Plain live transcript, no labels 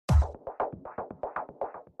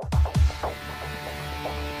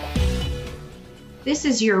This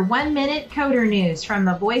is your 1-minute coder news from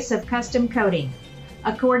the voice of custom coding.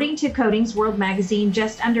 According to Coding's World magazine,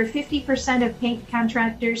 just under 50% of paint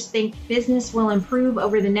contractors think business will improve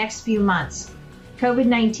over the next few months.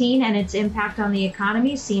 COVID-19 and its impact on the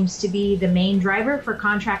economy seems to be the main driver for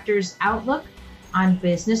contractors' outlook on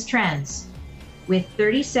business trends, with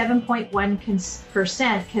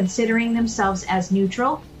 37.1% considering themselves as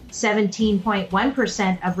neutral,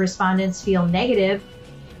 17.1% of respondents feel negative,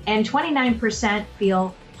 and 29%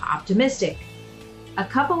 feel optimistic. A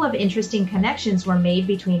couple of interesting connections were made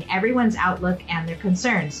between everyone's outlook and their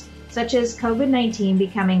concerns, such as COVID-19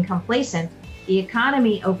 becoming complacent, the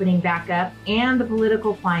economy opening back up, and the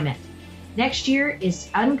political climate. Next year is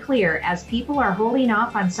unclear as people are holding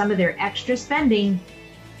off on some of their extra spending.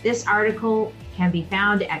 This article can be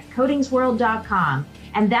found at codingsworld.com.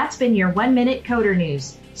 And that's been your 1-minute coder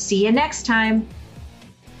news. See you next time.